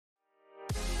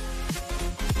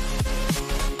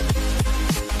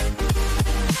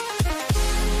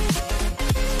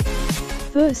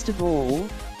First of all,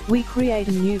 we create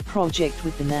a new project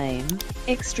with the name,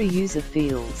 Extra User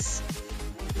Fields.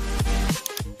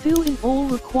 Fill in all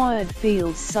required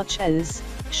fields such as,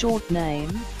 short name,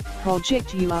 project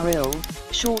URL,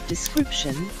 short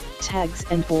description, tags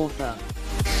and author.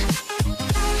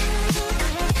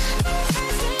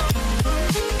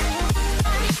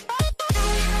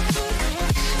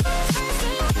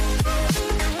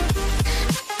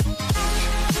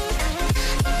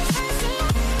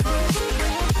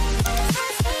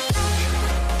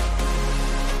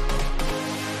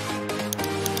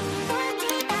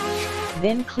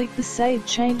 Then click the Save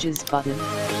Changes button.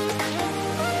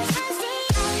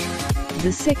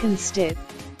 The second step,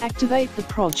 activate the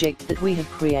project that we have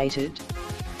created.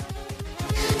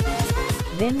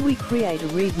 Then we create a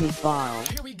README file.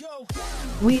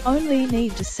 We only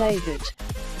need to save it.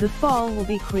 The file will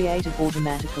be created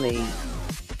automatically.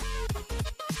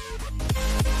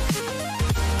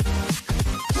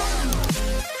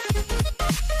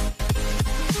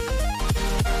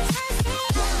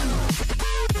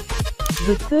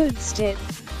 The third step,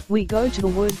 we go to the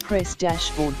WordPress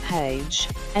dashboard page,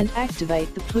 and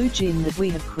activate the plugin that we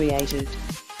have created.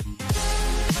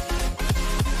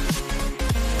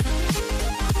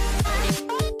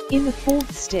 In the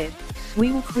fourth step,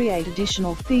 we will create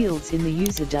additional fields in the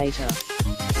user data.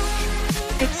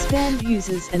 Expand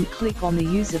users and click on the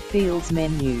user fields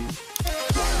menu.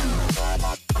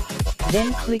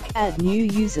 Then click Add New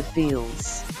User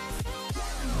Fields.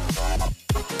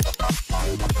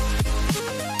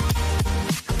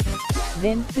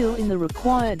 Then fill in the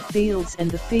required fields and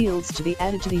the fields to be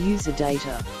added to the user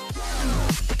data.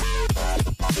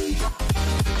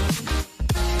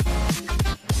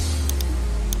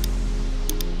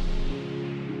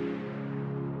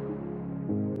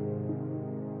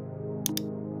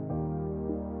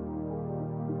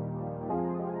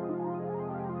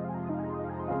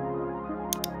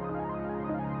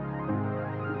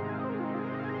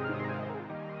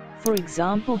 For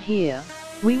example here,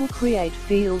 we will create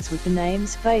fields with the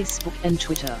names Facebook and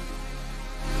Twitter.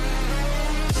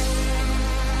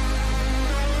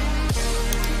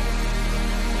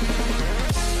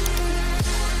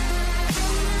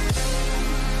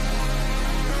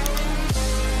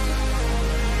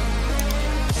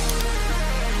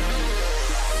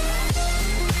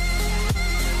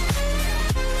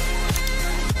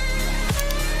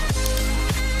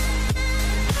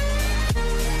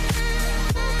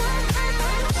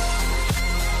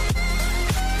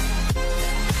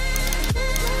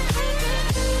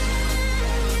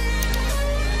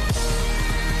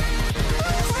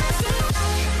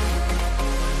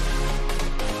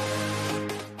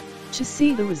 To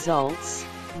see the results,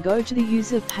 go to the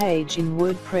user page in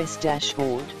WordPress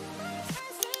dashboard.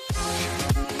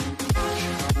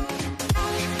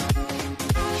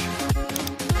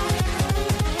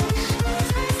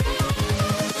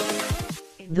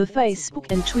 The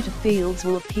Facebook and Twitter fields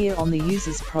will appear on the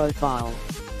user's profile.